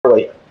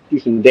really do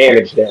some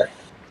damage there.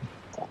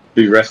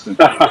 Be resting.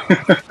 All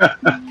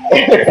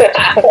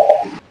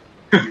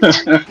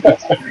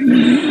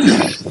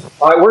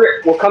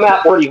right, we'll come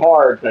out pretty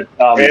hard, but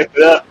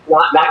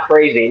not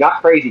crazy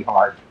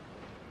hard.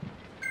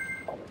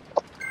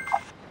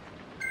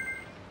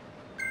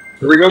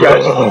 Here we go,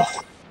 guys.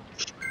 Have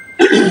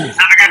a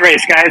good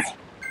race, guys.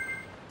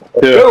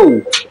 Let's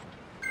go.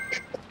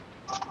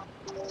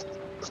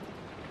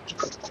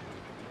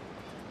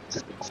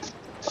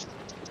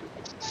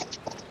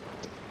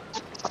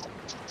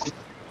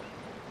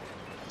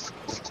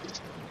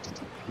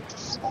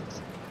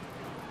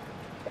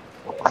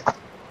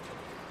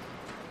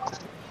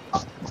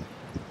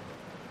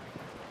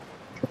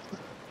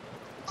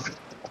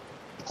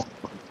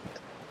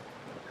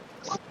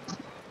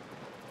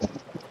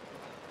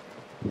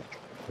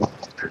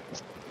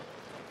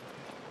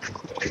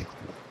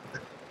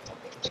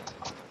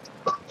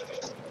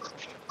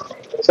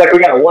 Looks like we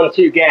got a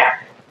 1-2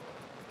 gap.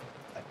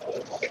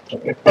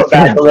 Go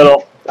back a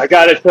little. I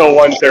got it till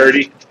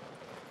 130.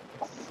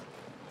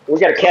 We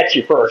got to catch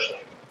you first.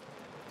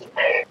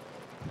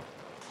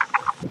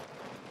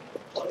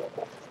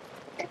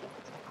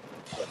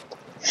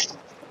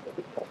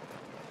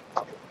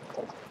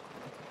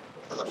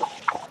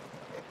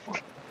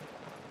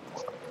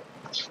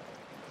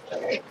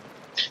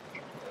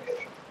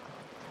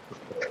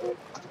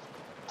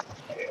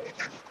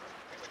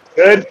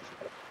 Good.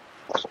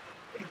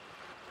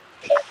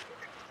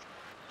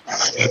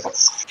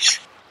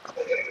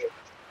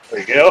 There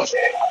you go.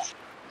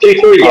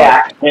 2-3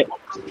 gap.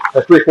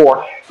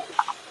 3-4.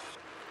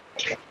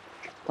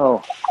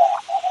 Oh.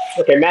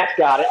 Okay, Matt's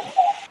got it.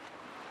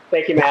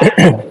 Thank you, Matt.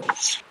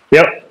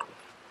 Yep.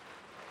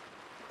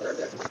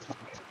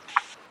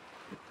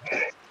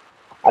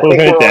 I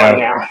think we're on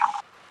now.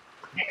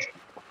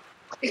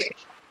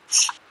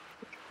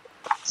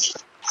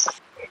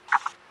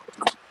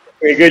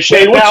 We're in good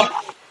shape now.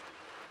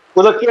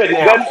 We look good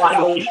now.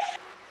 Finally.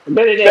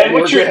 Ben,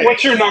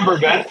 what's your number,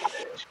 Ben?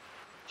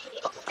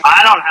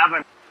 I don't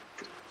have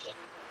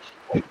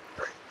it.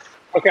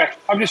 Okay,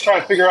 I'm just trying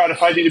to figure out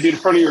if I need to be in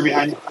front of you or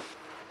behind you.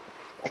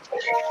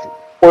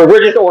 Or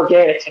we're just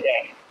organic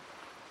today.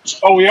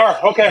 Oh, we are?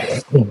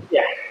 Okay.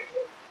 Yeah.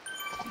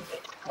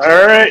 All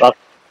right.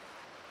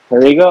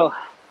 There you go.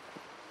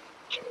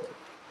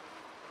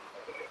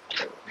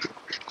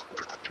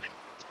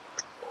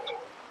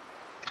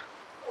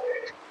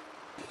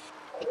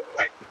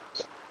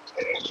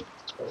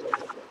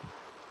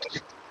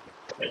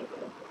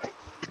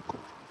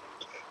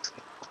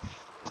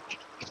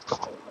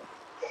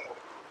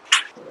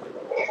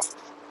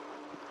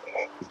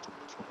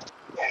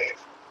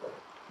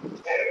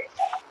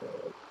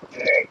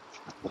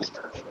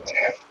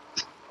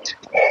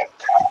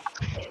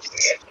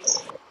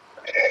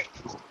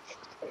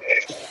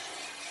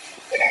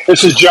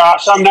 This is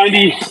Josh. I'm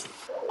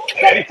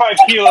 95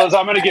 kilos.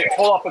 I'm going to get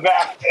full off the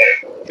back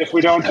if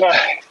we don't.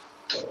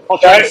 I'll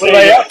try to save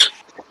lay up.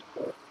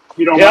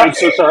 You don't mind,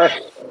 so sorry.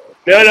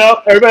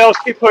 No. Everybody else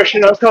keep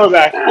pushing. I'm coming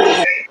back.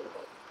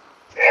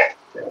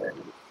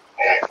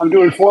 I'm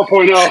doing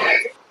 4.0.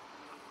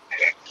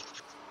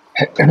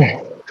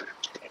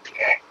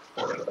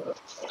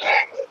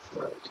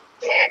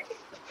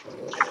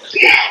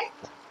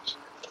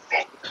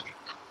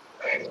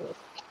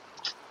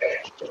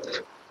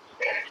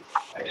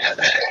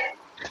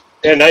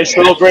 Yeah, nice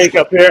little break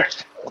up here.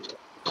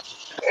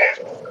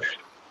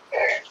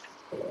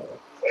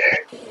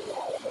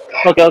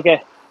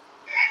 Okay.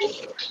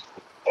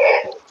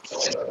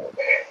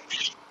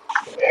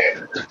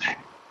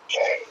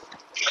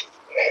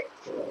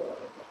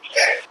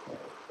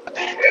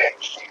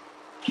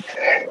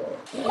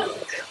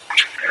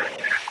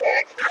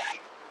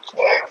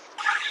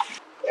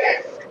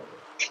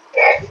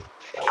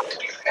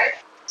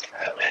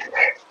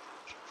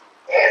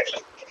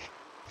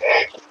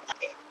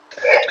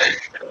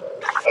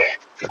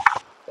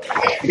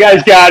 You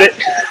guys got it.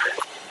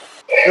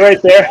 You're right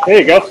there.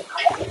 There you go.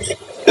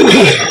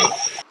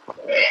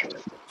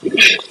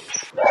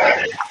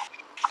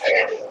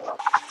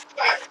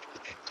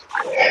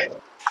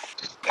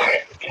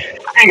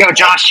 There you go,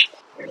 Josh.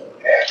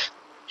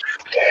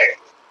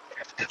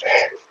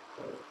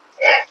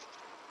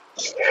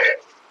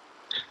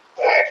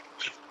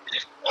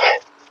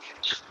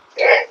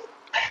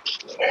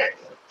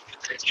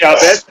 Good job,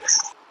 Ben.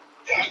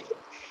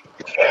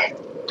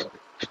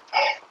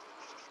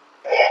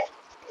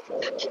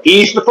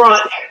 Ease the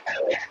front.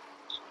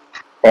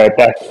 All right,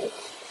 back.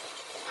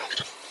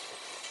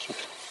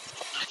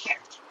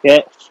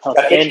 Yeah, I'll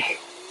spin.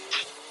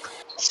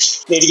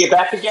 Need to get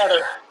back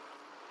together.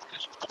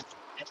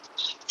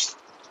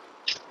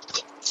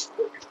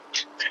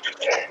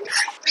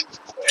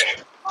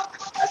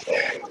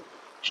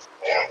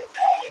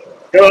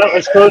 Go on,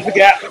 let's close the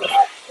gap.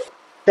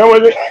 Go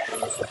with it.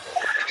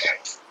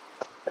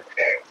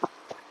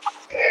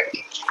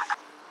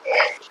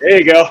 There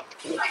you go.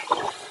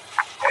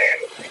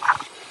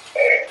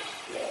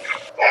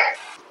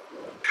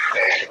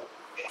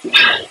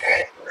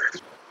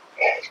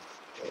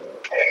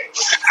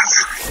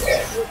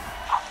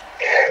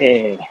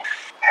 Hey.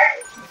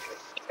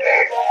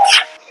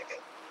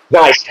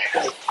 Nice.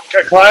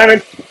 Start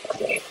climbing.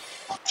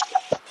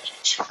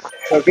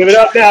 Don't give it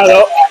up now,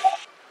 though.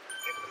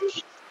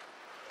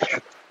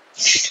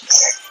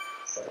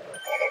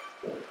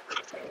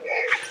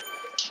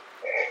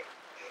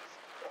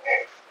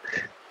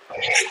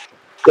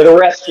 Get a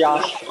rest,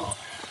 Josh.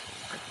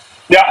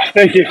 Yeah,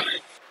 thank you.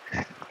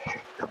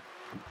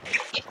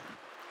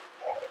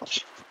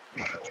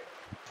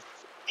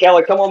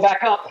 Kelly, come on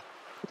back up.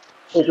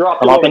 We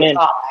dropped I'm it up over and the in.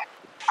 top.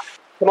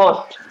 Come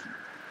on.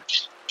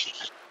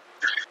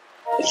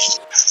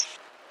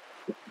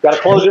 Got to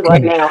close it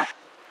right now.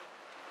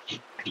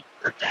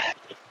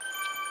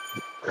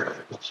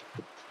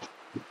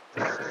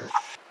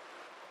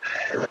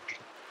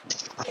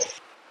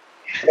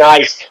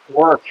 Nice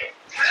work.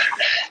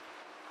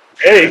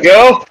 There you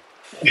go.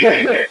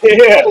 Yeah.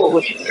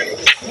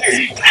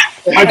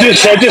 I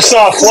just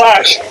saw a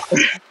flash.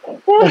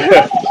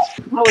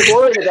 I was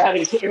worried about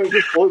it. It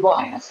just flew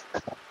by us.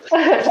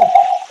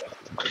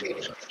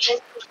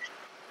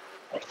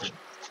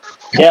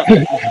 Yep.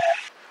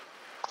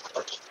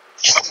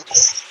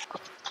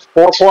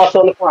 4+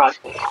 on the front.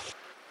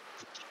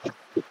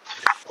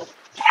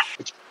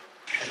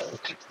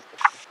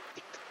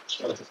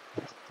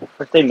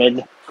 Birthday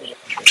mid.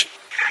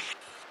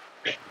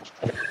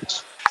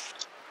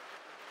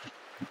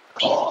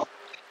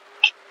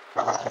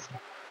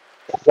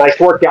 Nice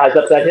work, guys,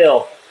 up that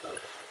hill.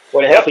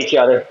 Way to help each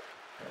other.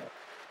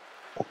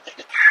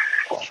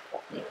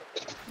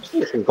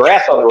 There's some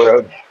grass on the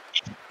road.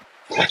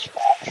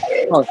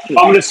 Oh, shoot.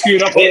 I'm going to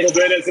scoot up a little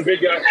bit as a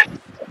big guy.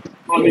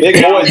 On these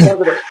Big boys downs.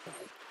 under the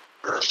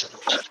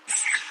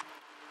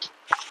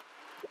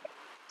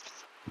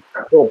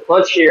little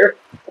punch here.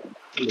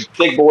 And the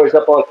big boys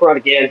up on front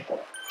again.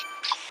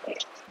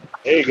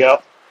 There you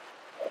go.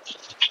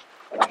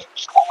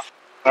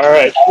 All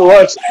right. Who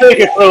wants to take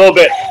it for a little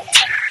bit?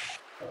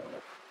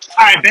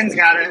 All right, Ben's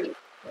got it.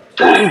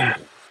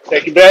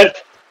 Thank you, Ben.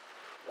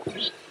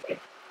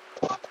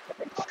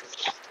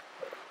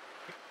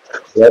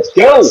 Let's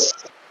go.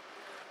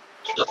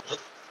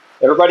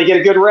 Everybody get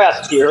a good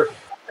rest here.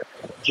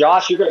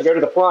 Josh, you're going to go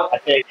to the front, I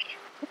think,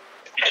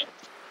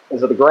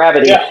 because of the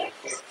gravity.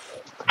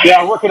 Yeah,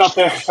 I'm working up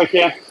there if I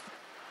can.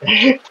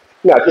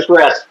 No, just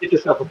rest. Get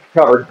yourself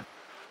covered.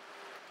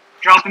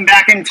 Dropping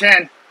back in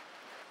 10.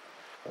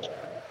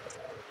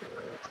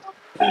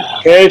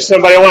 Okay,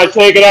 somebody want to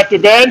take it after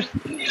Ben?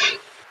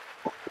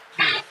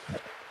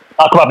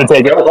 I'll come up and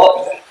take it.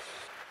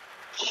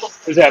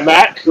 Is that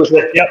Matt?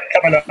 Yep,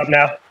 coming up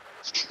now.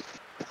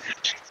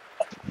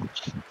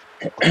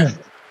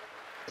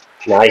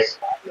 Nice.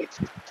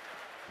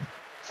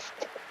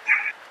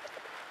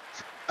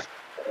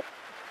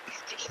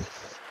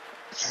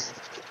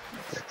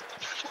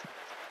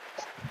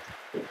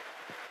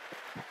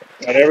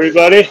 Got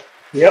everybody?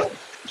 Yep.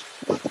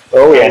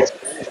 Oh, yeah.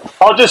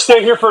 I'll just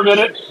stay here for a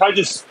minute. I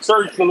just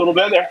surged a little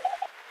bit there.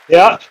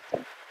 Yeah.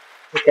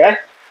 Okay.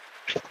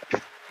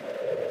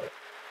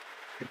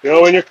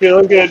 Go when you're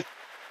feeling good.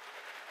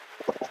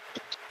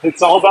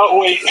 It's all about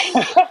weight.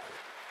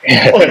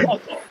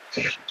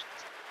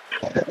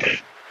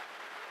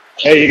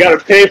 Hey, you got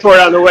to pay for it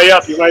on the way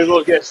up. You might as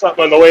well get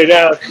something on the way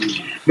down.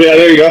 Yeah,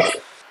 there you go.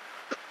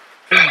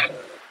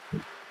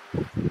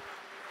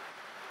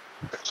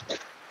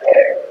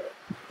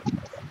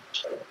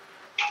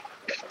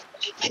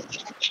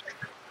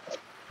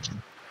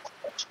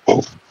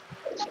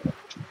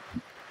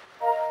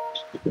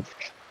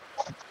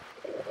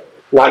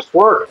 Nice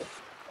work.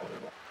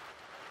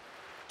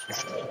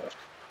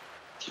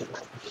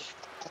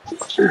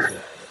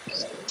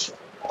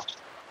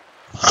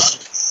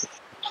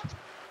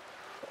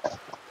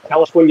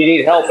 Tell us when you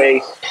need help,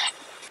 Ace.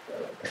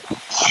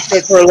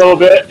 Good for a little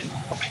bit.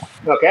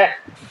 Okay.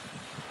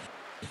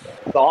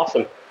 That's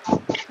awesome.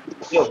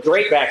 Feels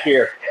great back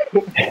here.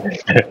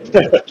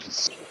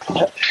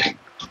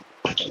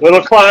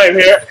 Little climb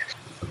here.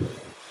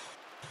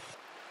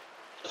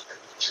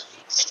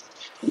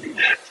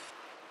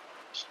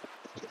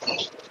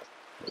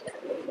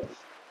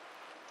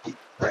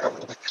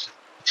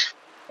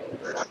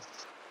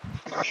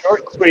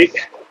 Short and sweet.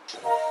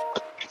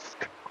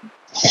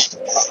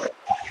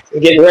 We're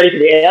getting ready for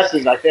the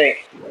S's, I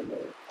think.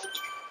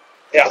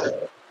 Yeah.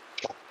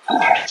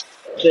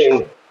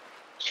 Soon.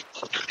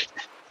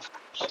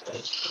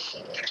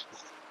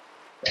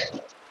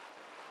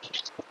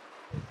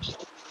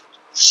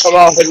 Come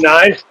off at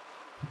 9.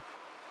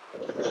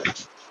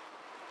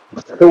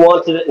 Who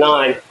wants it at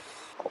 9?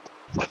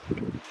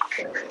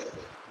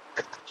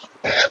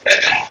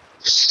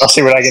 I'll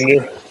see what I can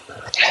do.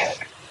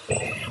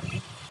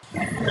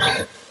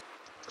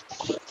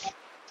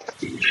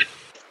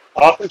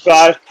 Off at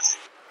 5.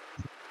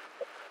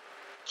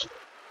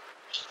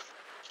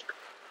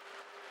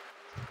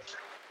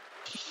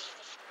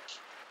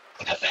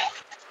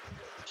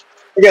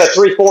 We got a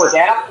 3-4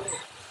 gap.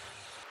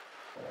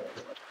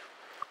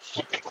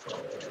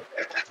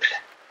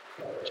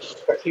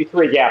 A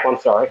 2-3 gap, I'm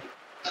sorry.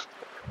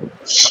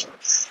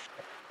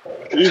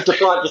 Use the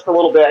front just a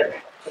little bit.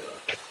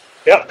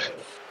 Yep.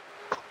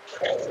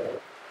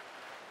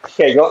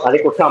 Okay, go. I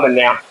think we're coming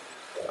now.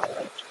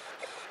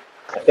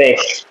 I think.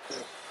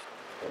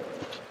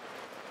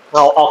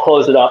 I'll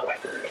close it up.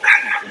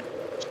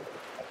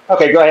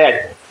 Okay, go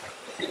ahead.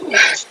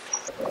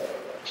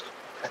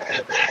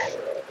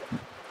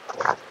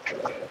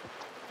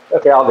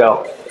 Okay, I'll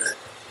go.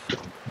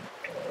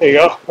 There you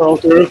go. Roll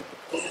through.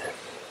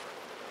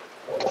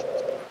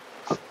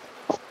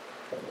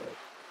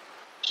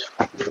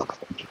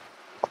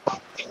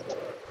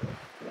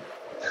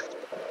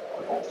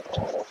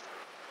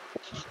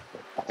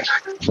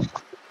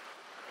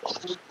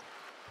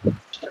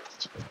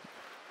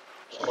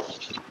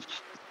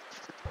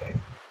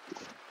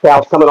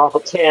 Valve's coming off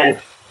at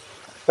 10.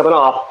 Coming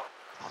off.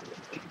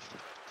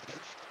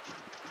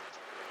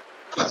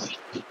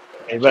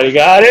 Anybody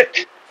got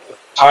it?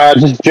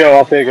 This is Joe.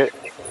 I'll take it.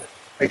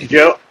 Thank you,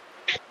 Joe.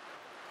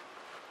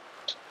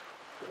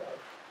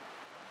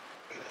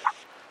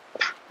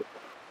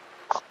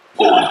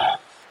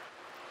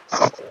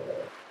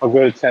 I'll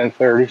go to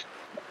 10:30.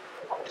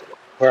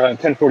 Or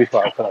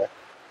 10:45. Sorry.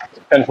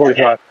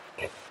 10:45.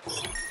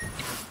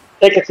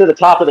 Take it to the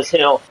top of this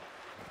hill.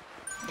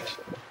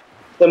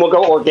 Then we'll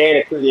go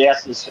organic through the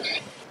S's.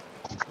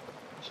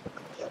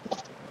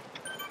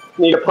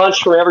 Need a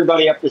punch for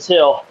everybody up this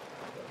hill.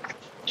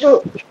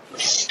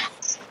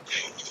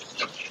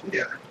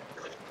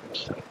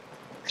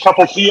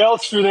 Couple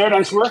PLs through there.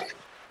 Nice work.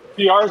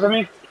 PRs, I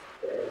mean.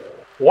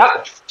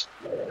 Yep.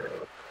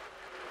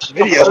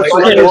 Video.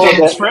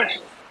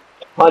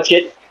 Punch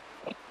it.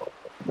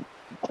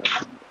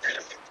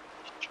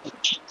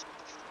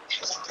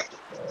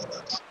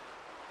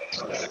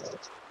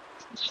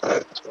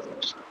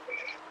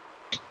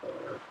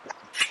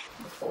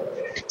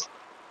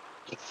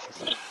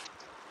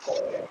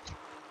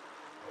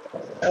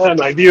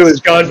 My view has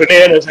gone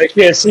bananas. I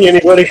can't see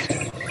anybody.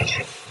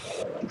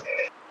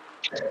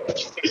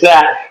 Who's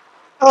that?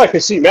 Oh, I can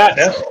see Matt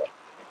now.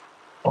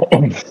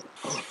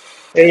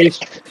 Hey,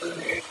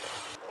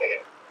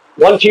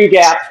 1-2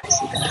 gap.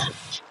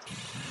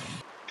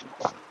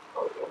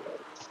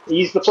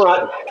 Ease the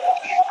front.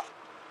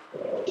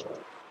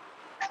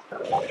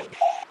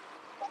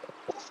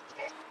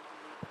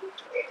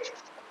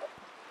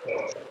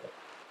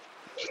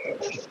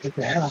 what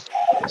the hell?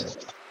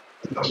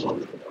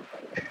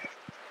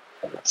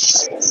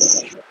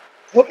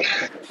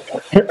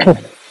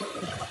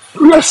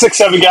 We got a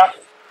 6-7 gap.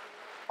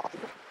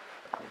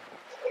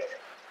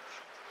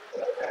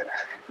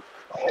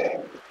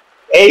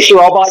 Ace,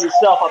 you're all by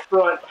yourself up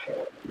front.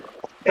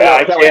 Yeah,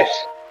 I can't.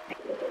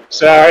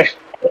 Sorry.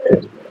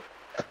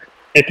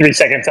 Hey, 3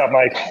 seconds up,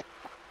 Mike.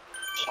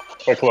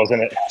 We're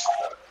closing it.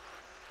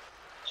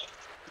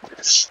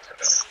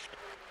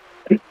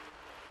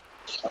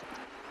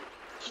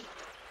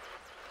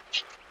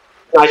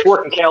 Nice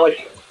working,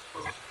 Kelly.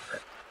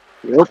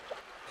 Yep.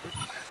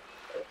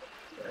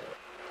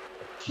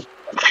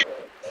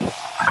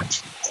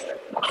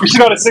 We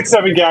still got a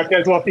 6-7 gap.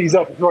 Guys, want these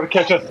up if you want to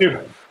catch us too.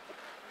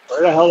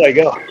 Where the hell did I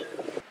go?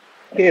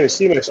 Can't even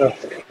see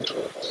myself.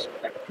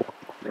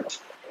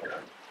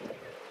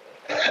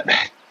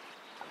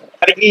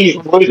 I think he's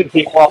losing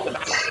people off the.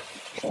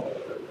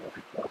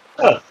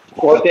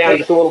 Slow it down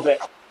just a little bit.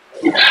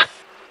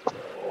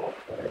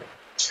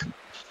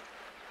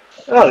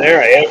 Oh,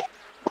 there I am.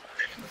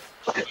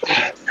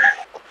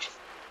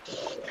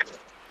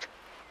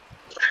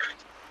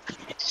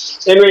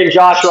 Henry and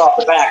Josh are off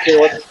the back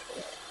here.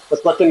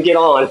 Let's let them get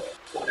on.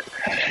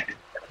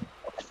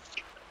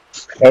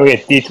 Oh, we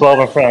got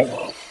D12 in front.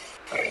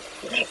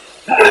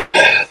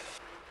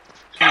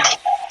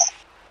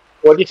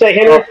 What'd you say,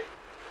 Henry?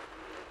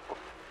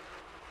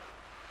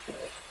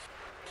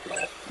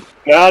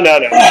 No.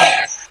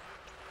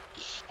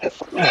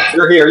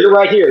 You're here. You're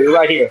right here. You're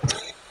right here.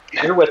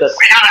 You're with us.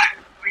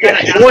 We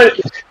got it.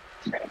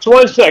 It's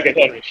 1 second,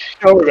 Henry.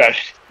 Don't worry about it.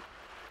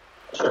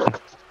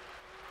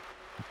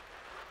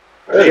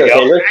 There you go,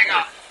 Henry. Hang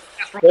on.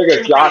 There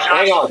you go, Josh.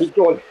 Hang on. Keep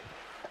going.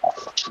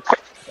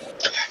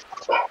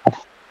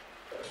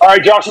 All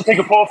right, Josh, will take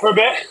a pull for a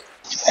bit.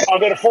 I'll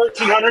go to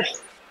 1,400.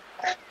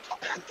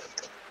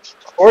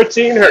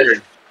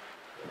 1,400.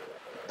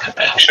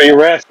 Show you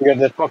rest. We got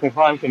that fucking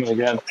climb coming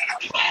again.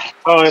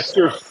 Oh, that's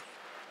true.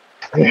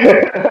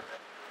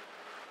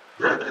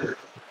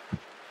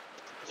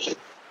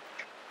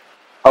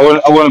 I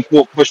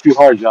wouldn't push too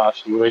hard,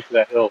 Josh. You wait for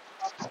that hill.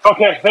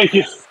 Okay, thank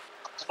you.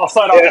 I'll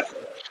slide on it.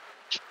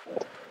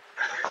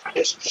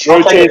 Just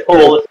rotate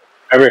pull.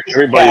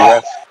 Everybody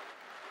rest.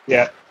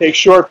 Yeah, take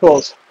short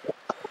pulls.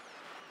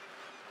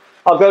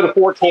 I'll go to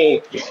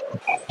 14.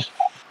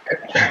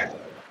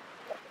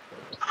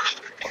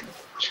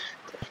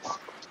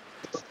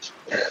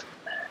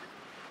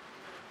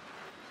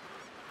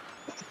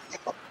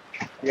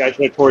 You guys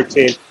went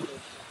 14.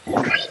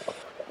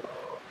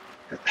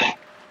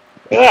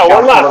 Yeah,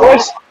 one lap,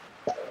 boys.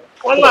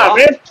 One lap,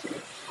 man.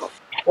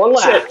 One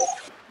lap.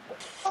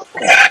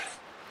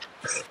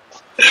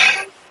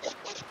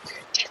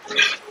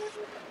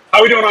 How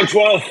are we doing on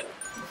 12?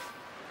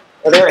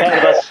 Oh, they're ahead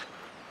of us.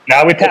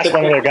 Now we passed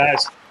one of their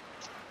guys.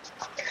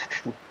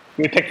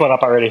 We picked one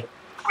up already.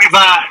 We've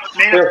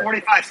made it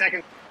 45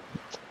 seconds.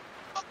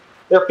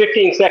 They're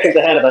 15 seconds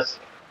ahead of us.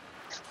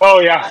 Oh,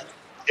 yeah.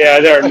 Yeah,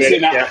 they're a I see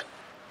minute. now. Yeah.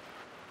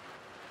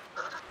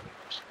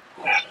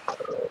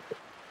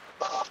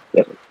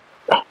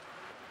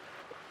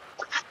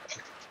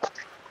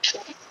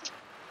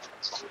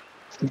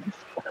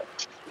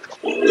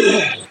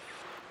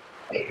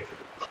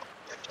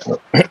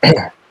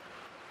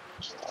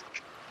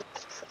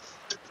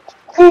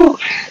 Whew.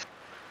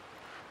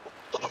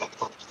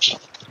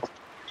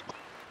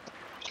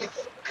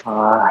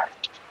 All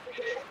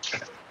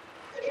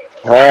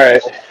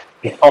right.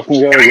 Off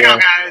we go Here we go, again.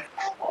 guys.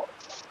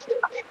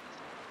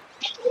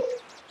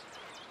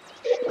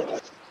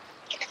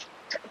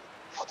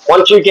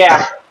 One, two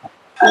gap.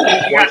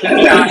 You got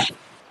this, Josh.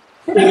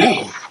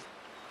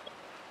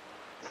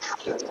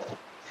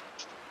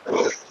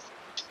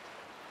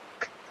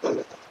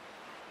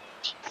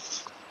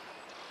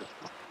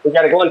 We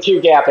got a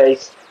 1-2 gap,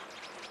 Ace.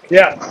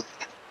 Yeah.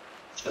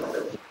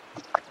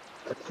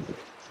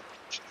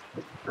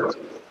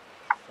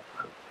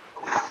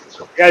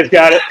 You guys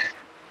got it.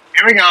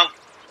 Here we go.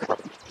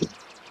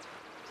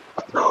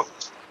 All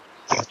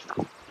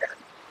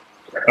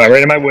right,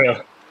 right in my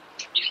wheel.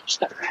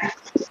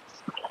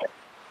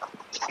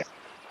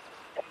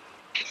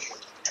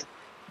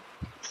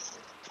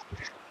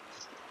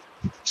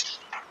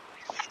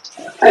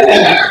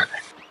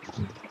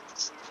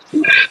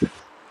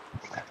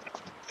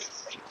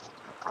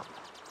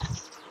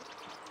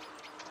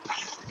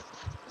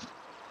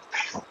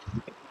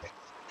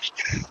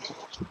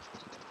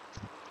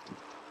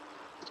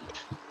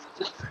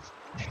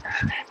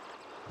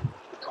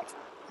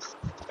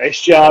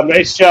 Nice job.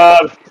 Nice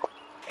job.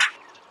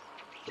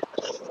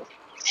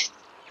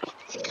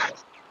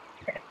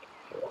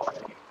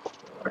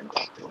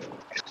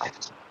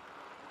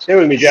 Stay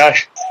with me,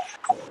 Josh.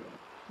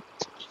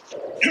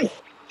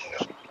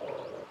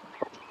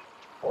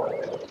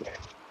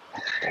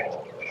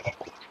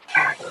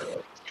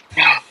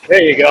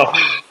 There you go.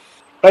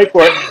 Fight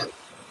for it.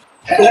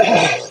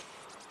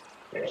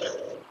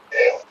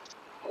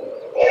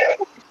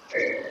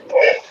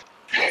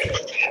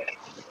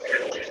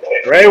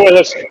 Right with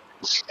us.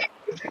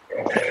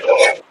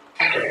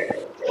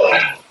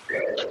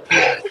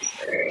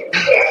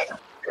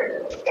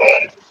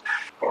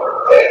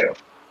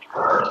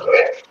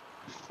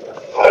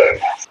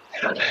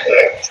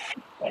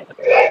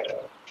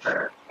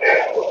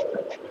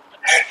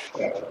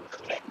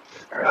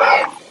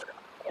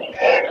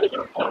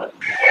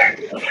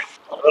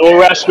 A little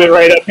respite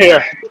right up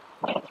here.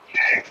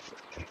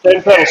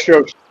 10 pedal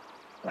strokes.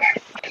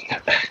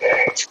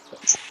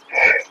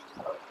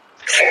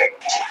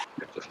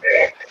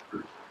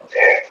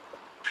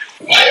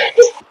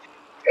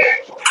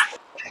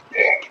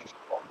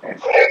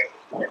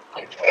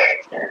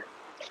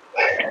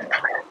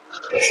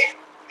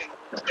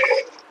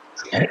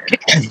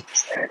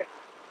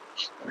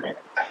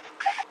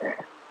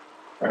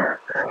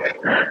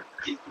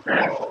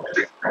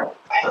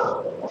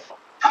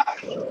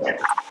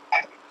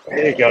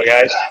 There you go,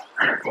 guys.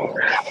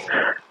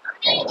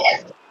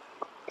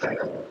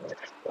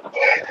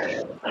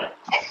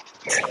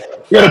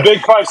 You got a big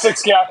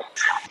 5-6 gap.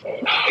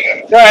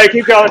 All right,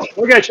 keep going.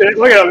 Look at you.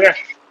 Look at him there.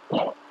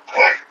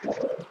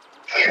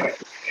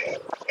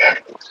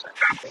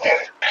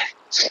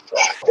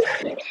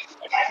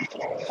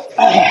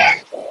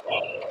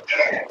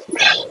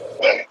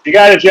 You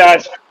got it,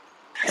 Josh.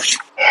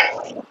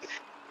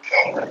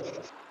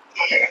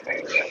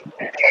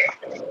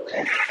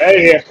 Right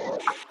here.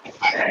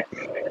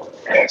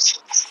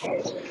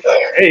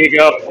 There you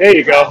go. There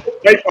you go.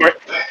 Wait for it.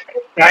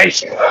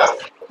 Nice.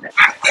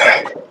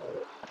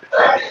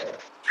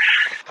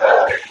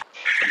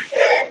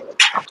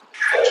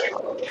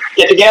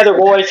 Get together,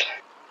 boys.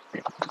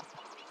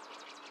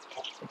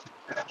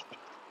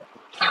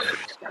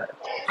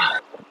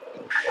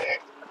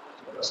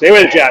 Stay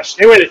with it, Josh.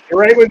 Stay with it. You're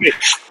right with me.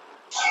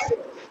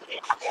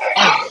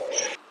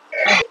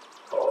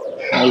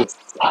 Nice.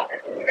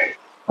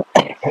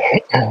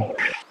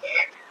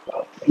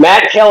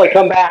 Matt, Kelly,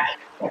 come back.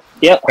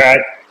 Yep. All right,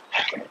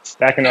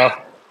 backing off.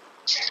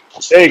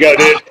 There you go,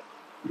 dude.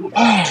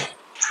 All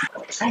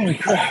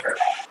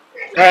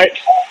right.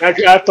 Now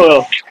drop a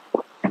little.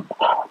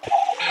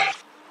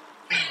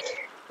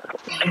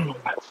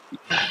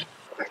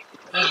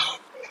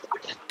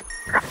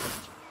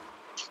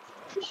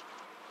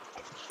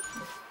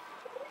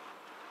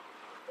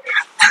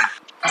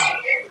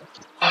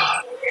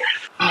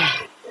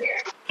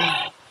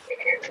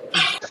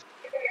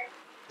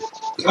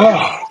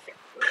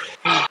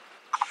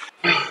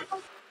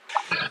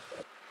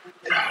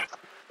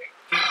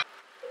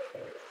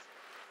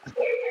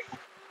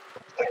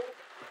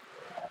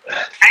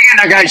 Hang in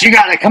there, guys. You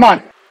got it. Come on.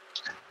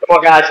 Come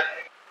on, guys.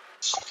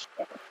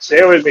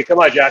 Stay with me. Come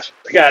on, Josh.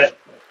 We got it.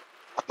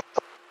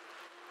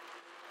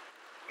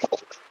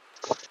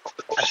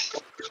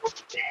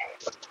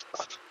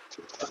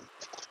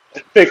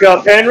 Let's pick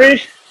up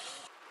Henry.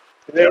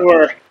 And then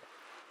we're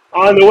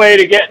on the way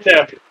to getting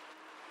them.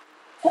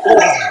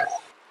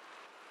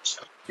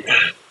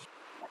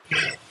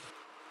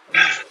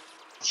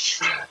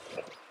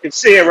 You can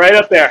see him right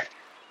up there.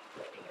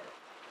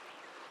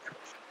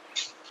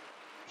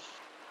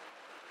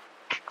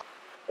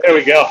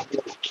 we go.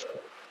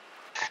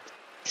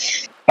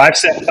 5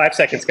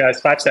 seconds,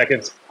 guys. 5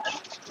 seconds.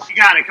 You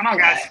got it. Come on,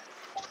 guys.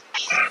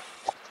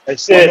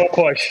 That's One it. more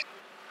push.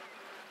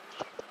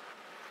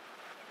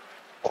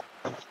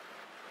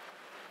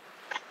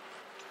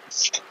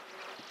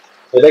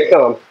 Here they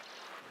come.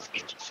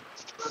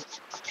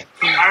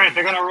 All right,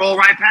 they're gonna roll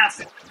right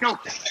past it. Let's go.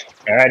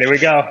 All right, here we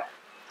go.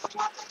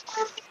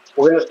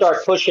 We're going to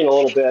start pushing a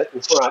little bit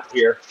in front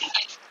here.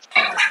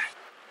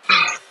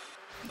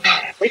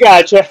 We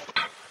got you.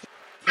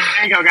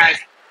 There you go, guys.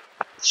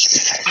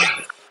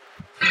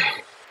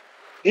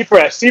 Deep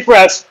press, deep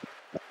press.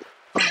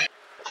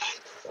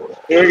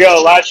 Here we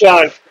go, latch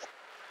on.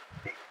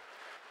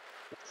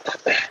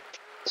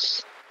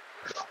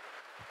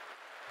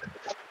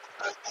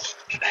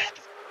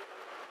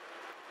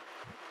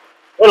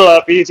 Little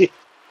up, easy.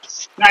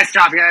 Nice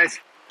job, guys.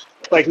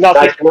 Like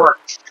nothing. Nice work.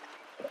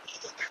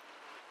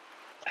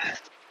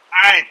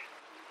 All right.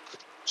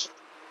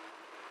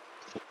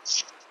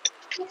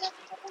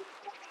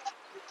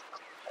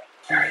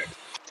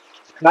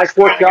 Nice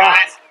All work, right, Josh.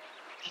 guys.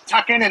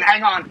 Tuck in and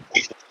hang on.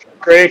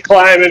 Great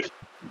climbing.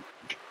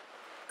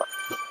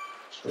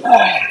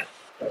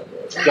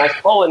 Nice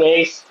pulling,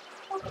 Ace.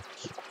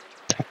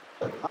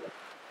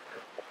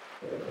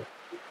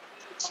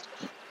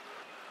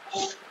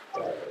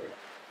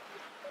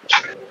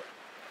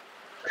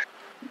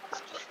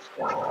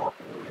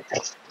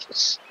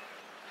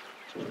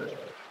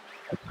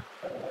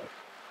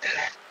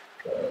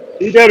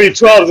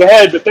 DW12's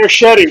ahead, but they're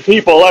shedding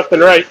people left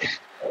and right.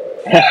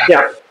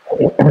 Yeah.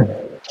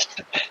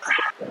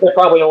 They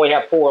probably only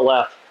have 4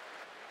 left.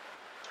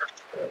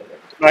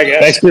 I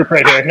guess. Nice group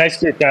right here. Nice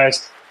group,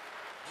 guys.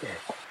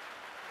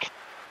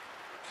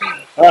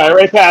 All right,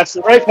 right past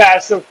them, right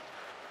past them.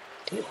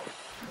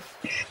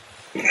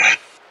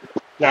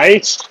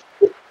 Nice.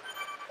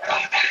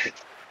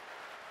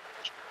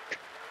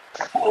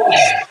 All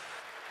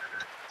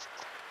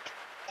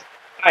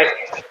right.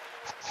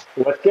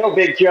 Let's go,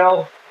 Big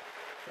Joe.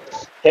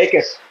 Take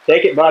us.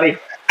 Take it, buddy.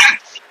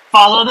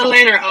 Follow the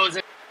leader,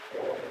 Jose.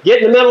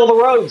 Get in the middle of the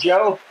road,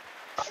 Joe.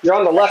 You're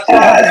on the left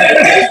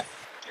side.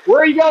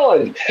 Where are you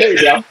going? There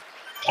you go.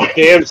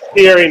 Damn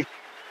steering.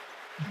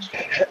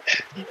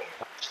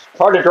 It's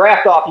hard to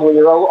draft off you when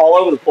you're all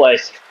over the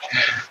place.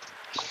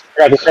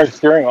 Got to turn the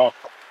steering off.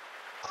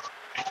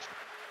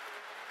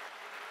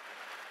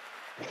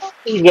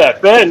 Who's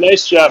that? Ben,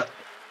 nice job.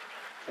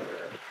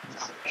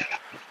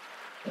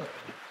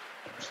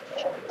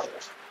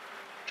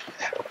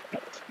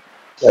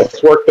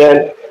 Nice work,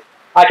 Ben.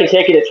 I can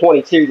take it at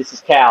 22. This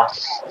is Cal.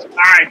 All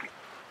right.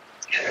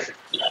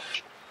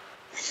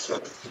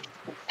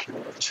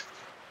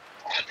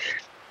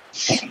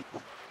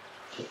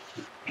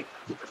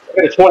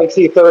 Go to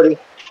 22:30.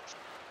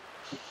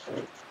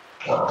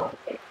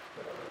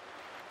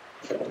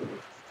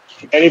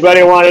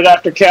 Anybody want it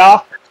after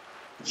Cal?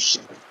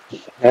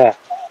 Yeah.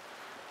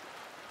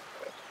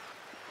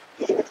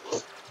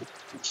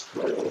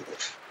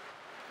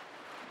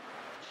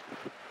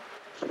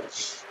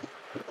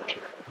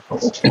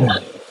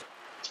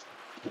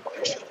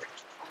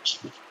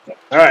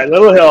 All right,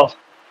 Little Hill.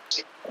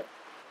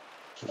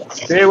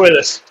 Stay with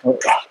us.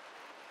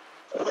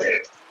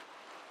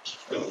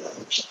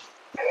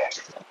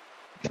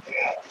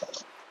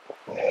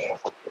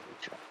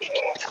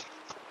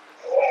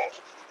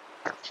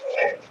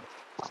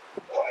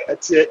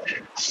 That's it.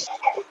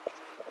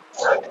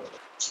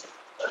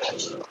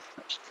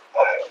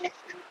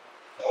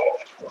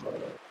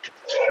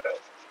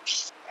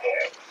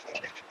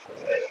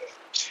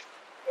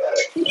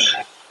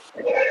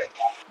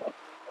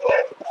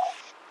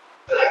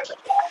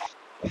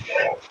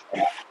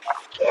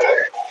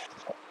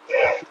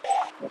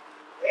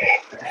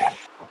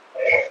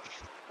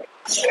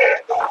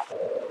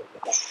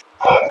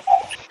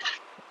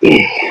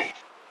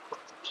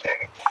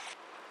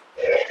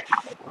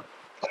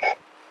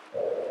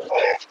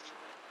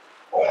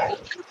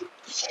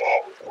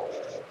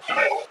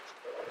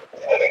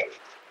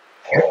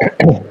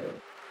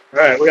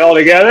 All right, we all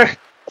together?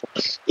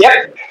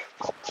 Yep.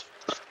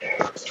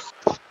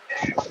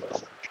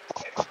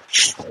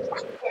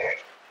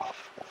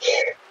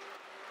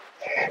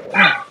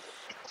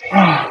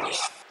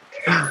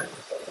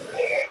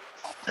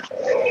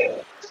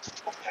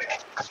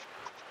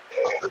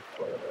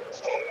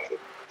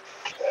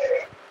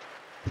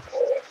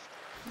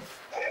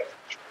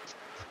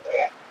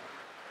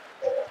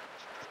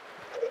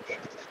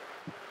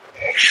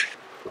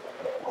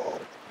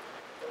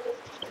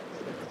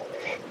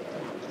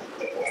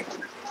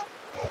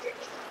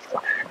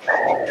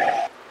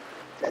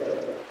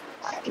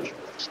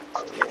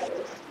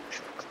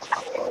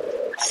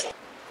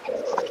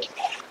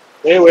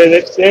 Stay with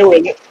it, stay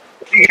with it.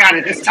 You got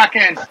it. Just tuck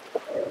in.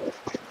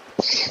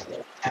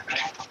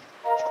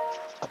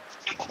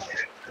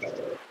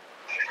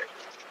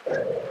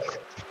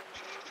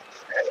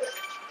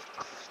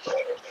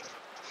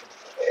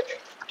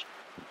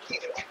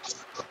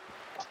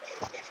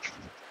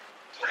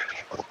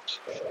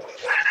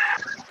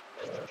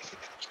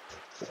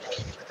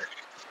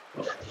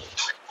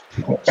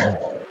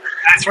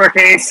 Nice work,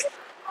 Ace.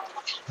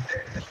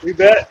 You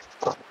bet.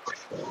 All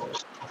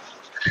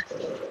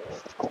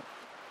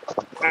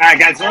right,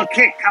 guys, little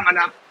kick coming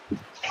up.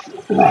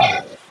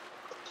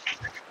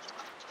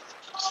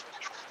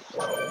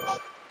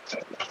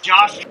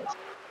 Josh,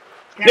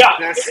 Yeah.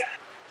 this.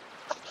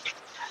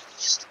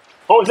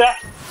 What was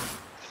that?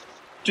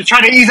 Just try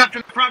to ease up to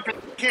the front for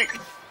the kick.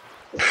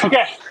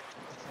 Okay.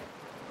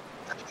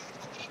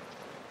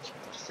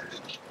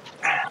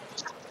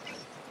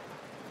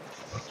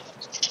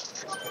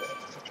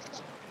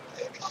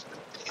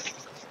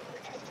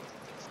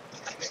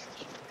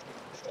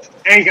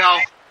 There you go.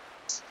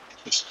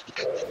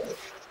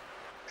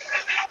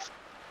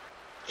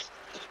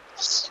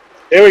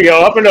 Here we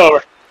go, up and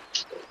over.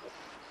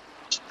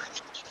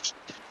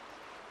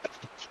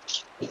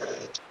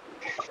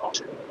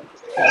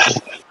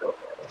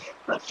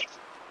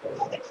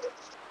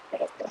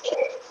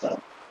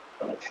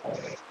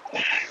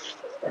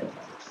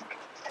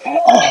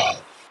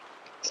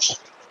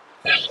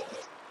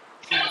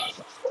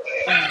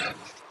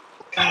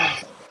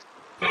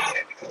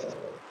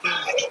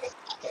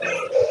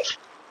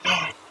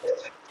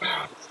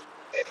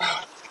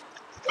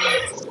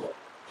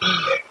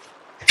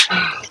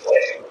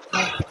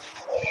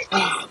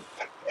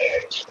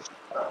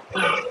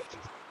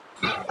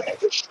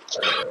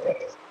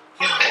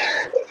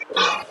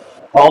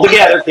 All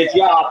together. Good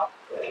job.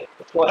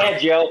 Go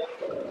ahead, Joe.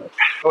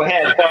 Go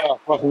ahead.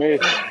 Fuck me.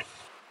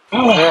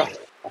 Yeah.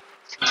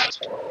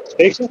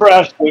 Take some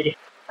breath.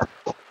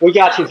 We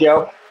got you,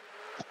 Joe.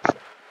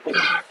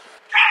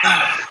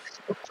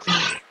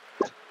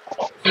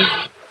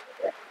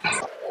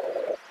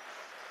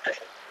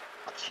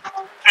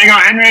 Hang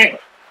on, Henry.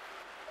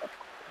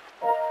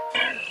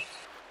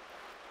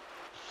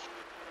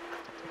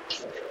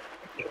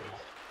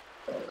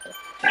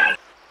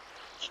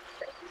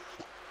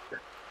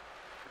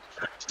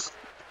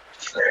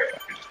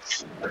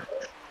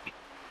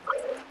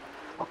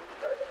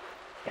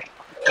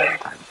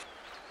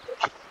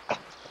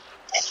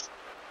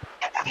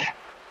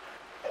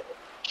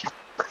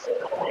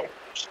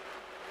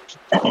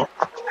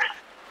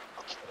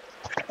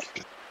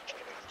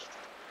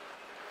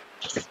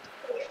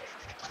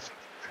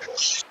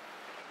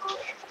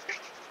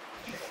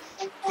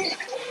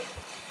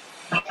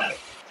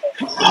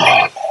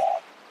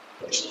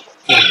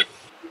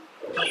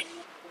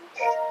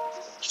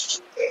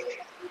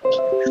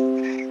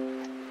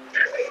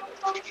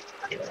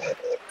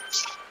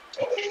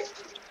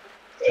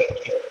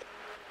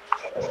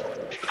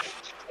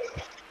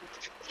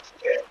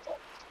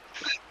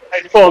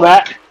 Nice pull,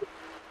 Matt.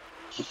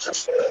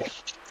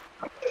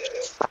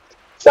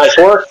 Nice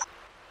work.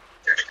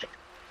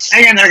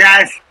 Hang in there,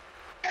 guys.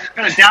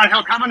 Got a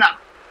downhill coming up.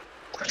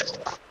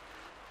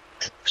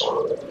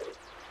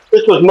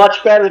 This was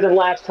much better than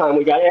last time.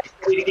 We got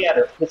everybody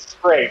together. This is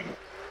great.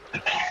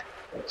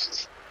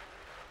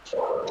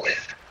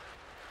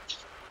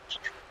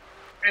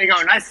 There you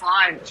go. Nice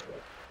line.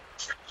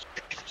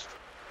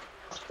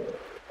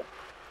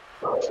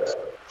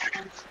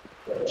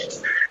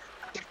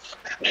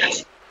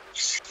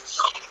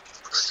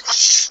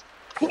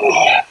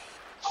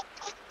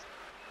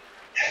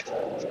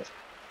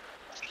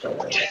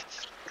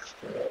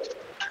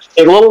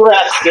 Get a little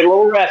rest. Get a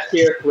little rest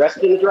here. Rest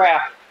in the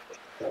draft.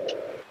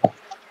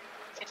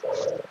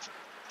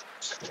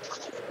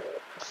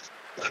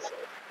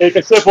 Take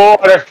a sip of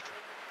water.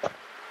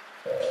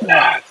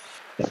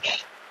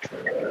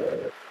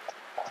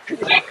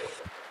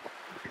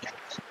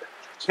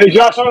 Hey,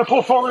 Josh, I'm going to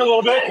pull forward a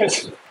little bit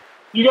because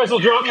you guys will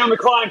drop me on the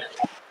climb.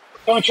 I'm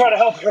going to try to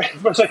help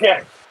as much as I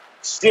can.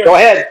 Here. Go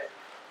ahead.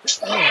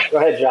 Go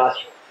ahead,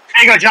 Josh.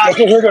 There you go, Josh.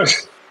 Okay, here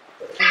goes.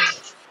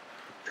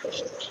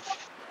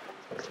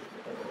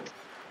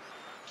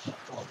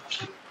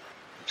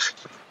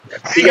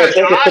 You gonna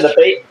take it to the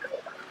base?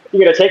 You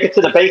gonna take it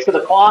to the base of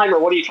the climb, or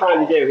what are you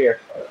trying to do here?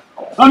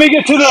 Let me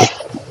get to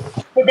the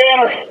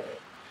banner.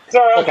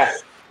 Sorry, Okay.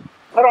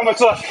 I don't have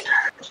much left.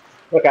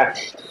 Okay.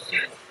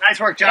 Nice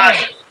work,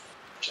 Josh.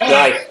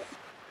 Nice.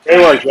 Good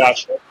work,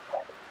 Josh.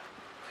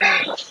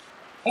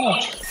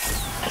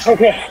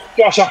 Okay,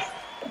 Josh.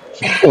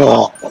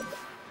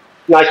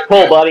 Nice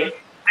pull, buddy.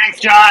 Thanks,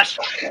 Josh.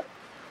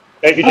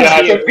 Thank you,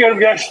 Josh. Get him,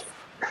 guys.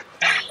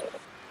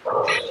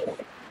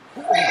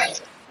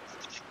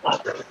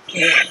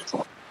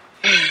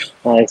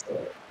 Nice.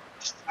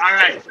 All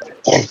right.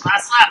 Last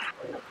lap.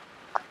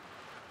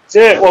 That's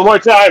it. One more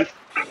time.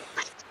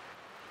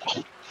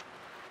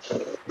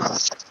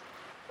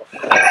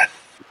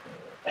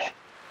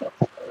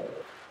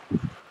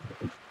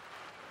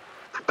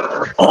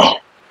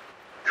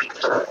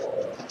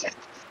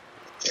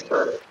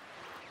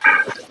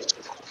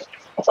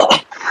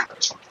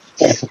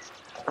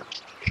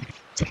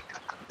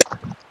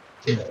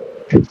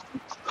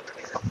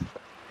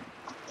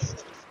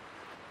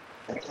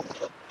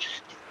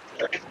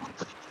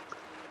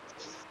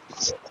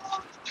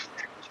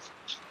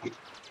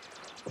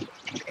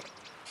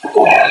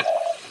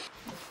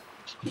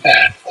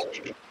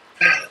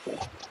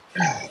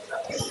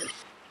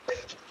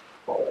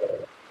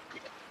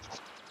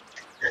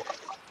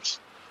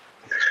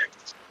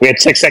 We had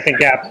 6-second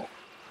gap.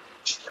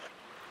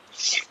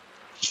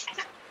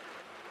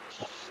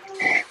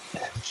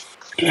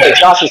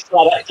 Josh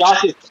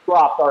is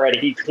dropped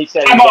already. He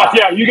said I'm he's off. out.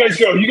 Yeah, you guys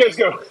go. You guys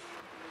go. All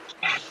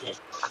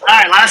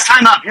right, last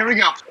time up. Here we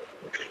go.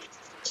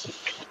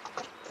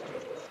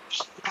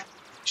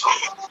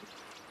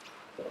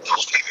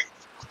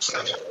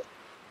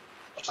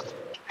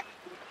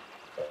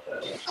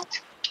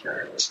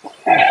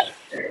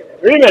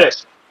 Three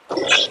minutes.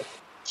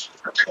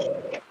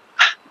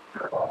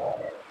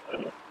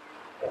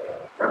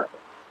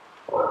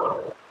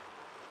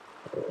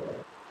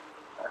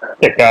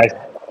 Good, guys.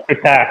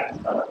 Good pack.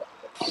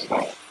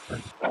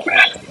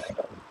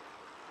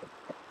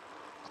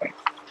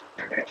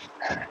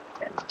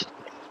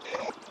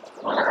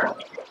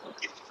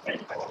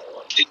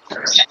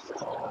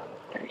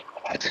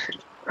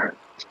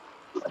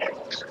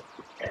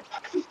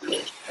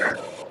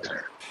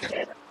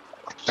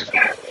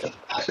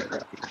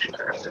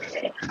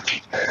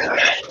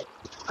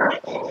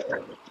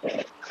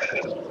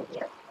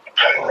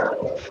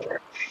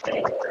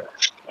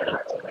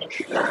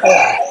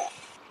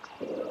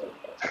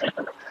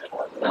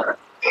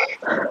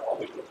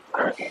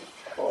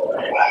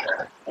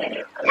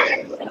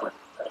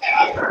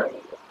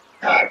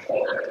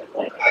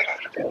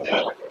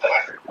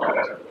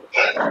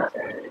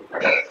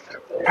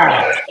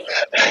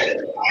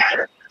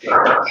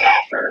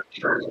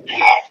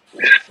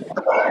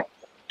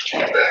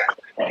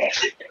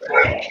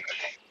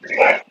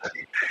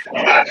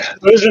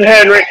 Losing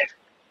Henry.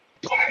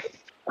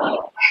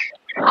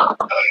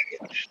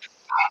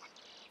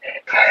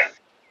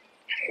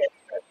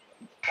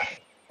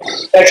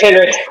 Thanks,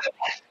 Henry.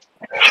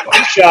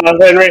 Good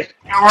job, Henry.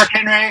 Good work,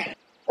 Henry.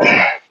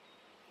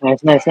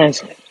 Nice, nice,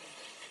 nice.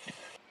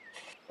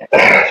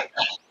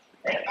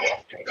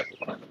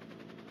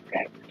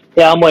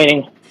 Yeah, I'm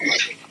waiting.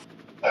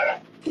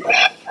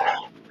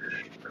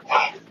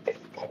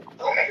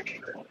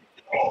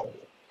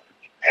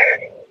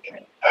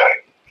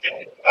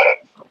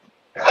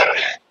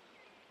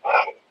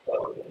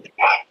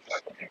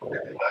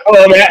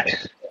 Hello, Matt.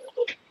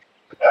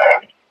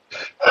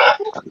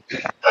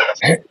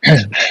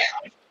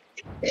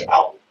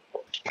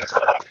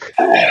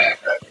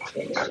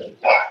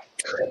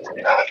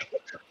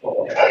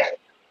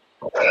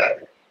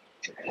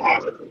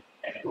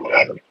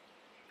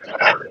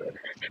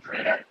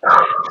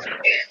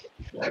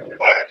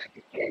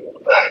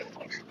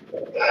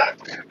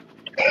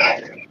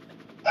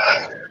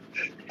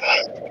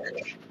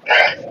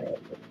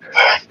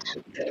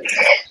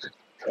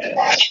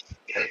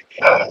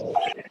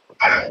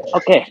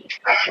 Okay.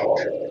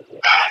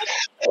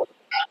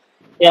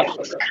 Yeah.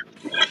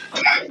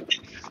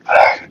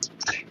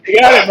 You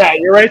got it, Matt.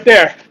 You're right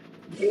there.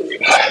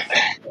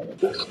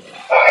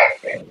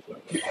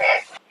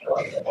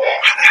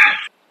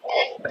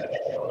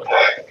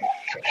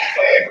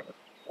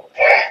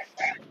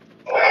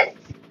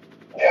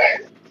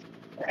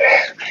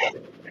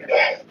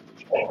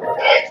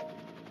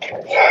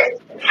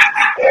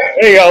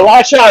 There you go.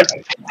 Latch on.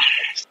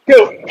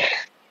 Go.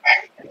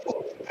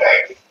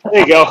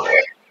 There you go.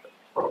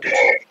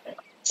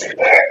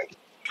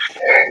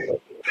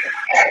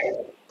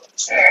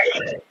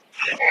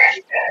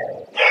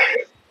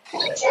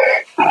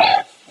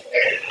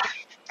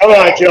 Come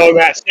on, Joe and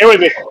Matt. Stay with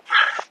me.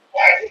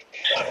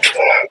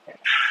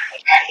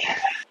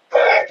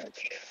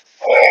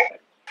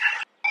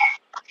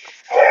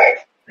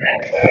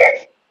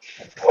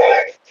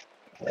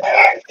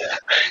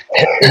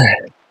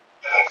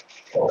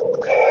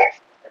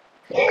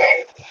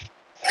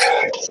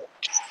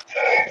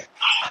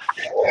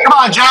 Come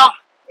on, Joe.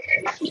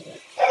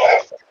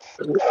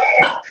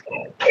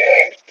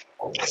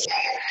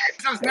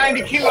 Those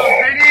 90 kilos,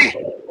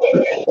 baby.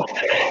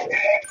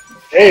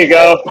 There you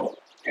go.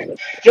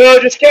 Joe,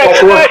 just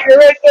catch Matt. You're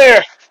right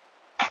there.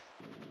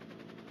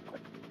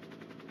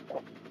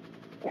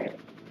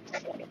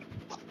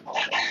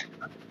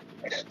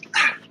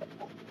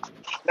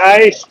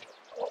 Nice.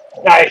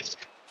 Nice.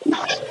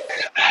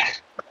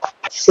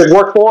 Good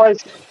work,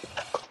 boys.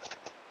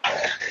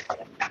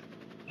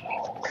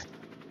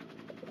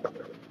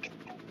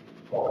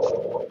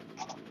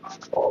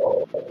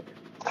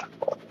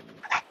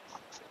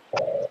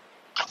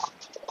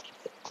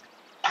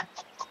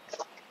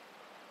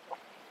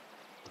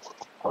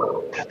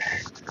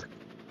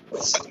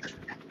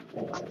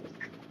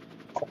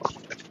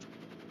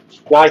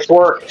 Nice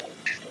work.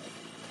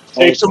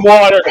 Take some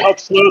water. Help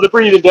slow the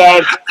breathing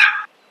down.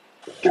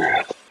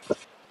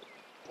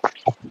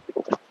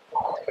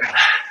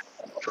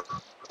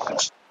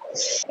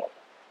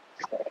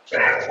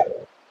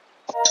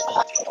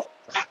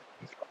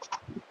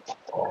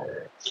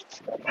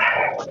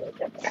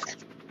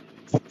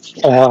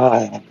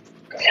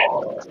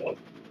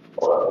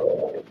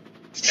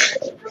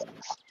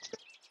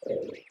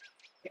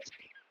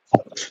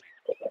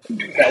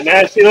 That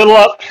nasty little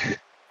up.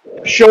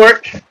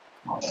 Short.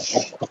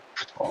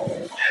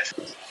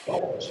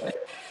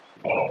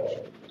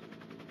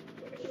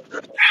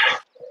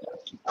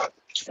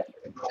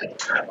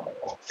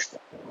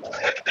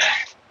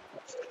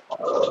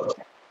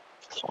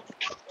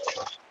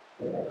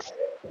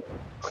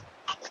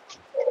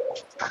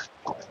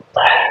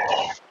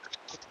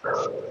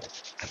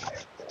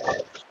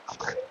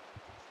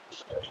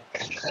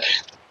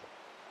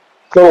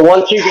 Go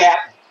 1-2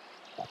 gap.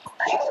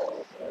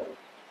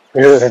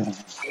 Good.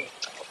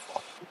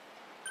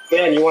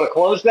 Ben, you want to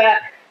close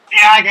that?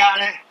 Yeah, I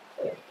got it.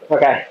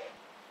 Okay.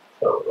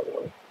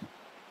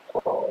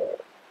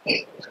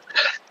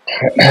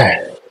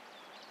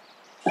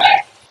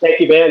 Thank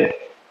you, Ben.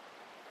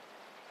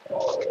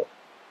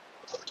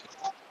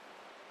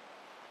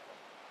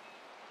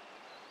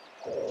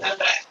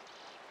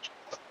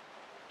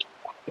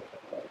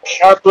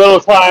 Sharp little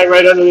climb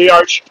right under the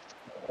arch.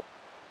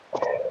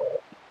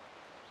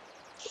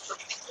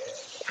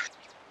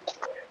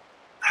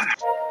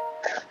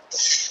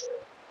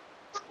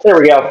 There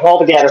we go. All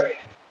together.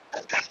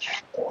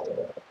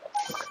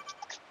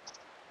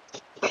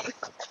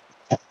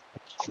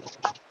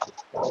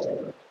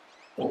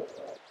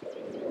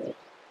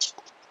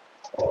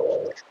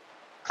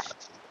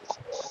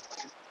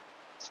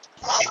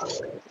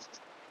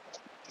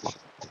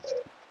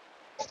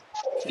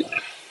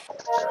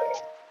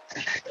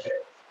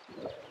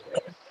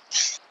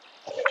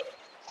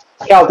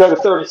 Yeah, I'll go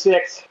to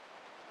 36.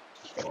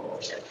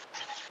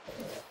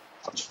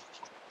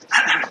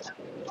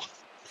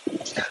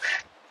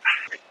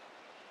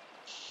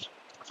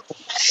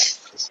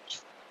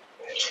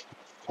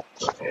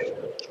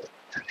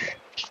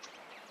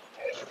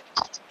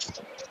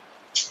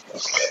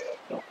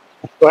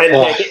 Go ahead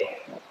and take it.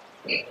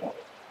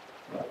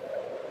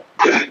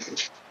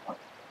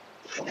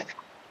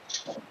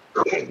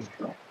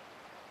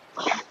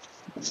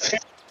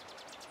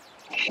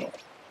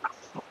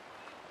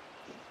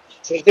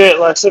 He did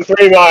less than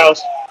 3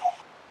 miles.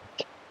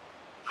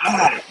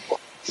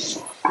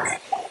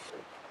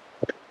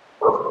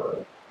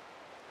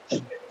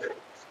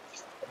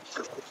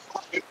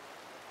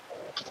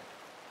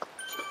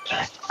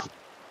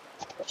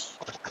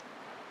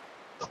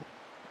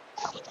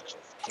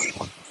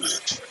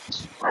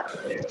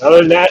 Other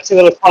than that, it's a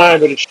little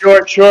climb, but it's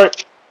short.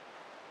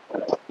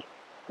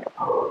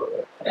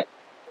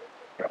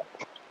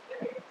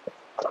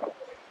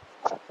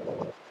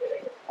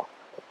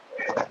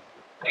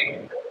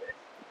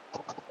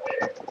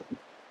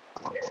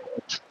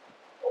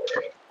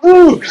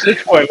 Woo,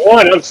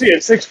 6.1. I'm seeing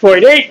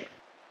 6.8.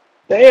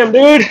 Damn,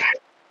 dude.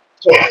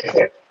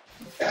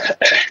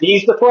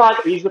 Ease the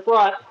front. Ease the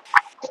front.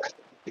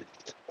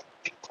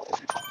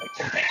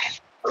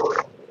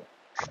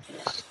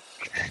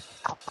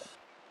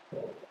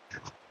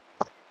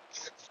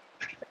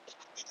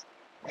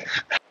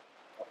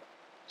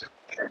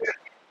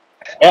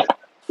 Yeah.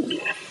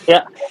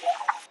 Yeah.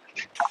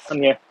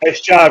 I'm here.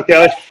 Nice job,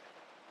 Kelly.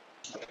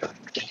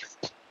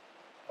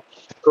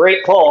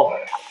 Great pull.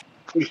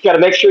 You just got to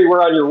make sure you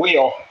were on your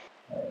wheel.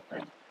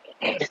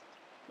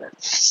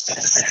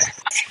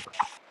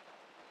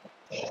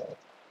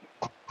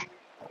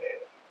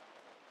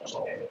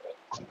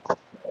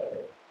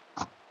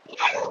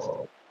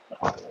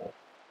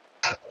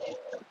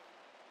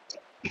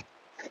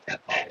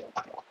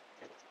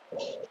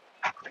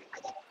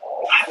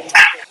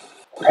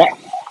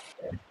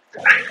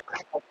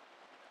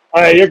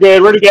 All right, you're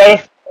good. We're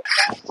together.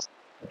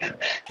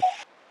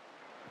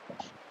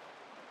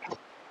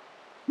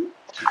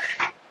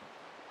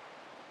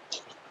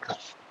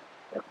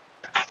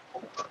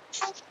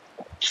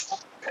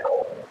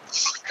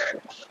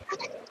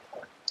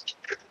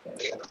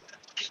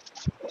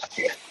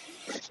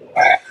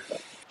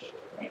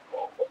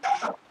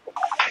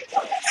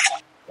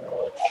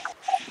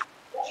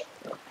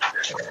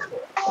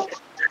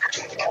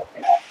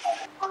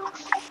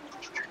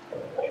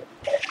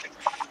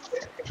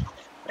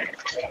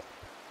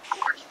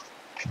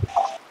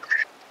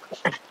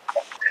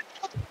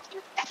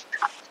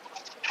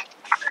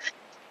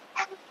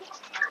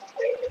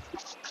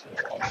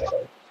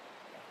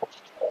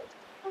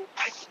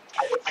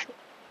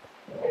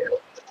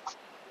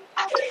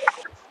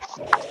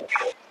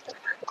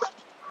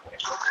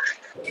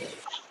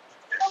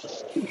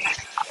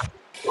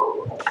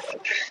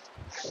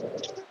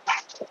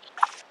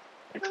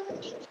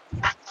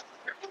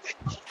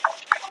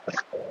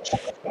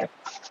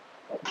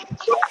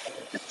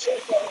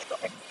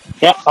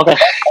 Yeah, okay.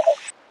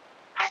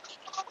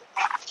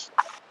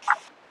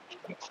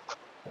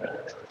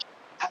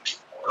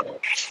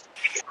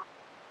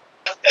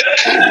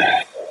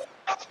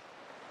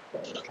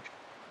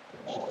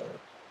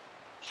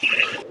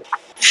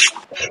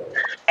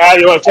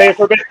 You want to take it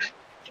for a bit?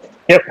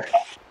 Yep.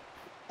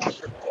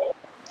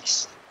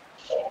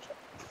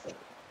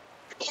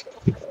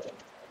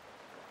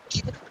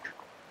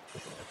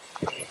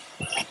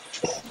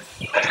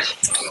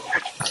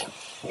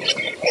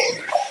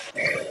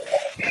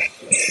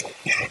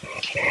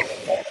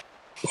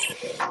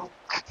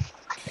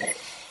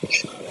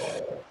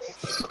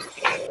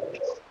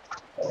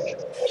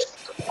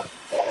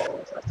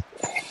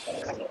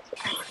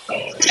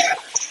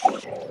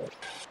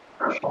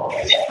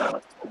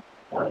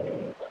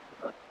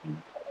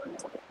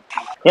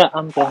 Yeah,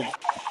 I'm good.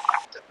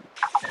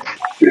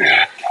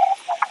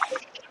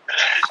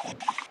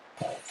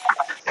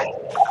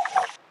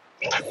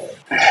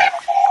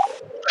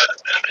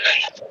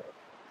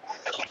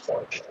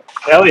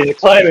 Kelly's a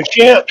climbing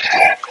champ.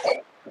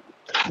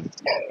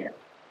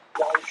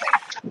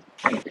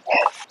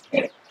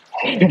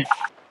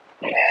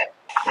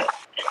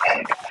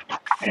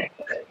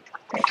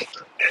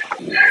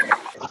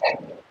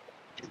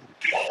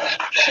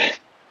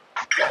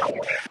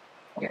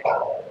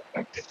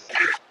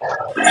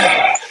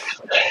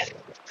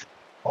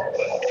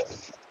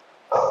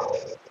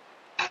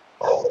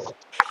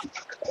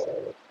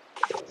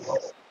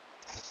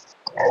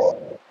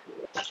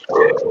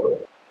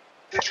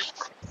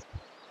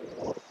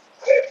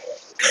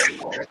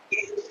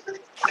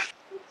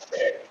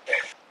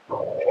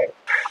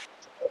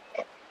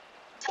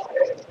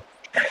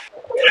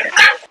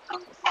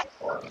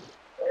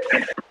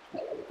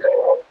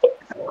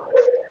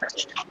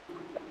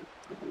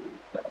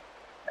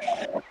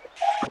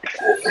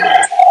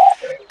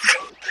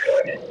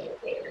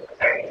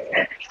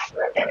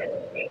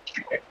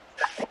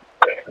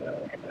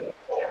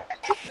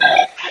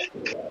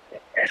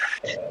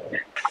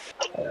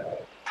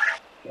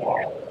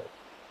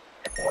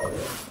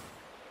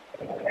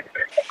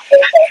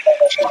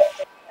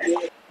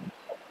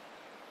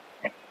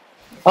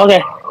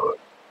 Okay.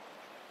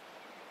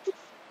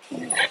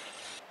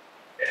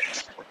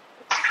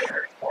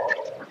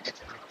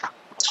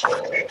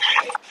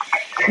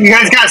 You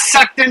guys got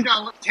sucked into a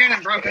left hand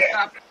and broke us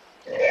up.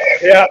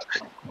 Yeah.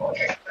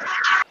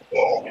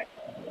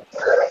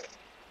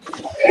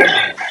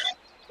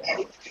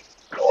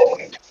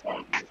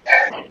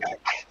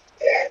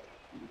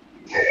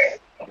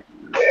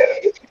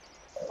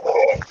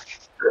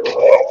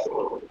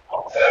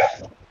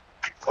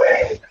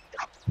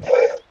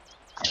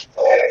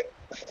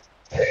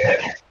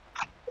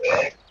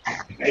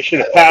 I should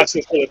have passed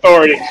it for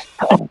authority.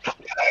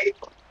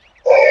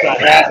 Not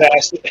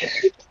half-assed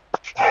it.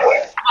 Come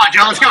on,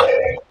 Joe, let's go.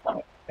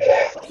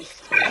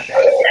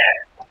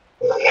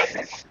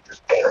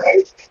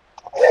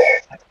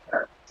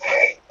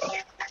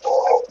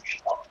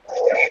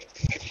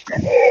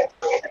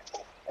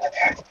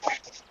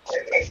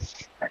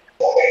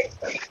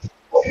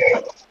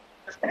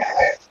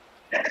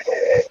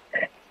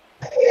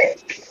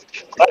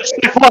 Less than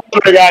a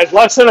kilometer, guys.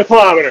 Less than a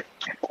kilometer.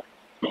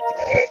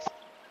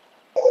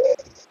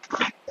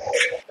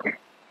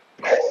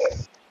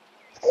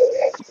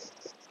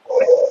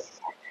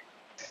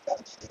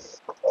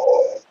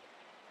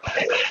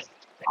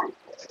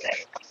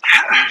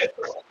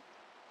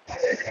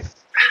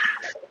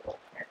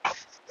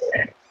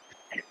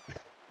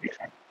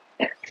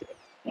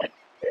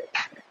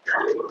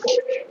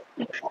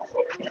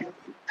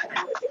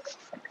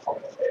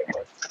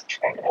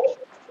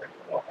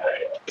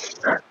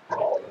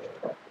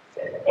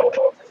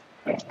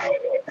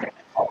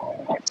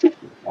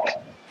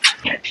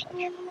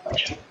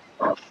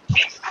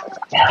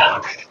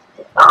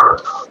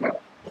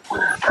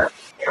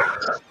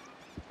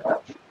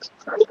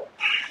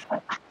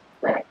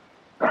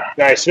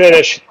 Nice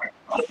finish.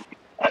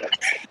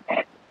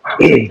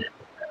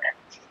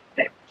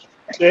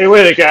 Stay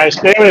with it, guys.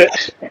 Stay with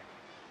it.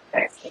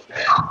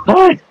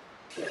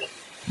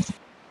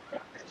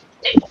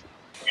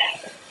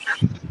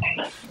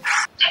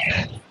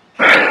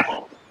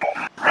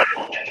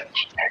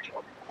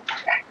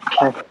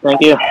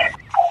 Thank you.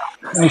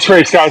 Nice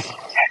race, guys.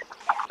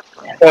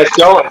 Let's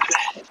go. All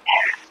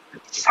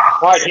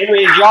right,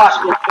 Henry and Josh,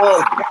 get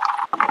going.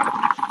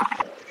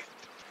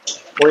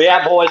 Where you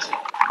at, boys?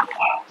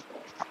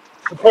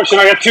 I'm pushing.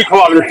 I got 2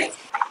 kilometers.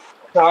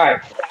 All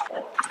right.